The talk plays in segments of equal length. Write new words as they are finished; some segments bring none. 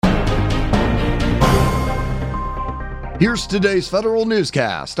Here's today's Federal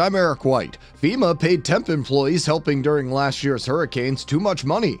Newscast. I'm Eric White. FEMA paid temp employees helping during last year's hurricanes too much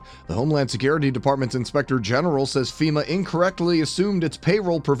money. The Homeland Security Department's Inspector General says FEMA incorrectly assumed its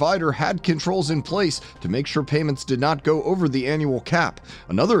payroll provider had controls in place to make sure payments did not go over the annual cap.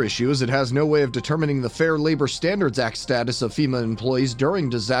 Another issue is it has no way of determining the Fair Labor Standards Act status of FEMA employees during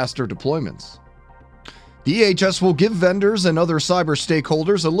disaster deployments. DHS will give vendors and other cyber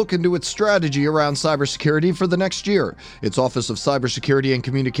stakeholders a look into its strategy around cybersecurity for the next year. Its Office of Cybersecurity and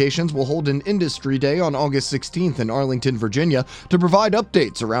Communications will hold an Industry Day on August 16th in Arlington, Virginia, to provide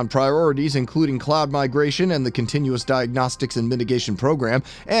updates around priorities including cloud migration and the Continuous Diagnostics and Mitigation Program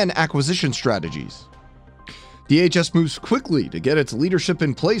and acquisition strategies. DHS moves quickly to get its leadership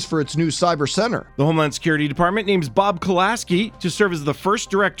in place for its new cyber center. The Homeland Security Department names Bob Kolaski to serve as the first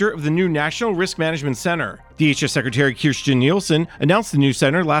director of the new National Risk Management Center. DHS Secretary Kirstjen Nielsen announced the new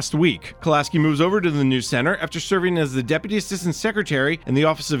center last week. Kolaski moves over to the new center after serving as the Deputy Assistant Secretary in the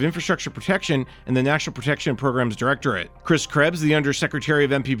Office of Infrastructure Protection and the National Protection Programs Directorate. Chris Krebs, the Undersecretary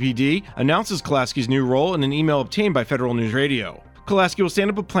of MPPD, announces Kolaski's new role in an email obtained by Federal News Radio. Kolaski will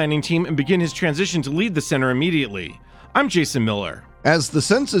stand up a planning team and begin his transition to lead the center immediately. I'm Jason Miller. As the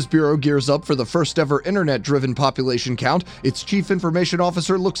Census Bureau gears up for the first ever internet-driven population count, its chief information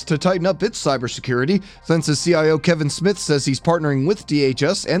officer looks to tighten up its cybersecurity. Census CIO Kevin Smith says he's partnering with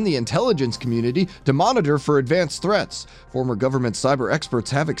DHS and the intelligence community to monitor for advanced threats. Former government cyber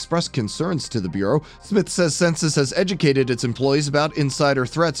experts have expressed concerns to the Bureau. Smith says Census has educated its employees about insider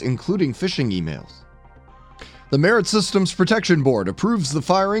threats, including phishing emails. The Merit Systems Protection Board approves the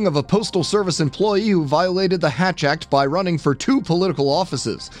firing of a Postal Service employee who violated the Hatch Act by running for 2 political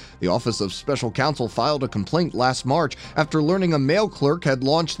offices. The Office of Special Counsel filed a complaint last March after learning a mail clerk had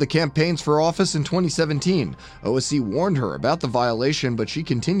launched the campaigns for office in 2017. OSC warned her about the violation, but she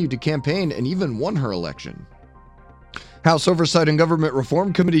continued to campaign and even won her election. House Oversight and Government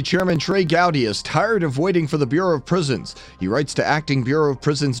Reform Committee Chairman Trey Gowdy is tired of waiting for the Bureau of Prisons. He writes to Acting Bureau of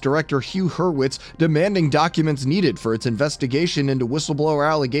Prisons Director Hugh Hurwitz demanding documents needed for its investigation into whistleblower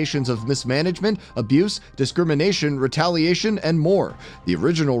allegations of mismanagement, abuse, discrimination, retaliation, and more. The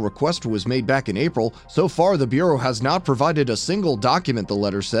original request was made back in April. So far, the Bureau has not provided a single document, the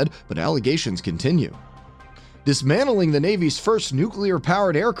letter said, but allegations continue. Dismantling the Navy's first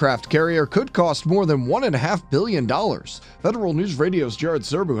nuclear-powered aircraft carrier could cost more than $1.5 billion. Federal News Radio's Jared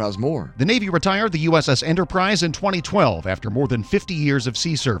Serbu has more. The Navy retired the USS Enterprise in 2012 after more than 50 years of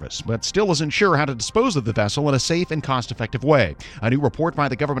sea service, but still isn't sure how to dispose of the vessel in a safe and cost-effective way. A new report by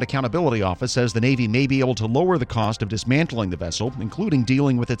the Government Accountability Office says the Navy may be able to lower the cost of dismantling the vessel, including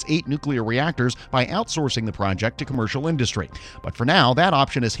dealing with its 8 nuclear reactors, by outsourcing the project to commercial industry. But for now, that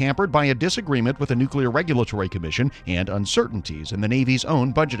option is hampered by a disagreement with the Nuclear Regulatory Commission and uncertainties in the Navy's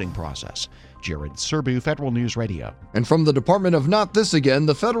own budgeting process. Jared Serbu, Federal News Radio. And from the Department of Not This Again,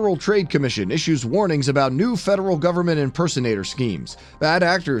 the Federal Trade Commission issues warnings about new federal government impersonator schemes. Bad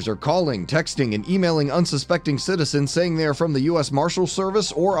actors are calling, texting, and emailing unsuspecting citizens saying they are from the U.S. Marshal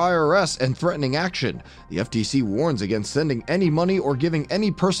Service or IRS and threatening action. The FTC warns against sending any money or giving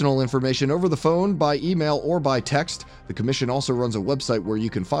any personal information over the phone, by email, or by text. The Commission also runs a website where you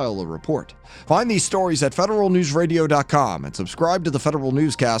can file a report. Find these stories at federalnewsradio.com and subscribe to the Federal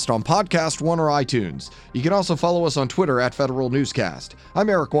Newscast on Podcast One or iTunes. You can also follow us on Twitter at Federal Newscast. I'm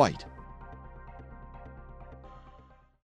Eric White.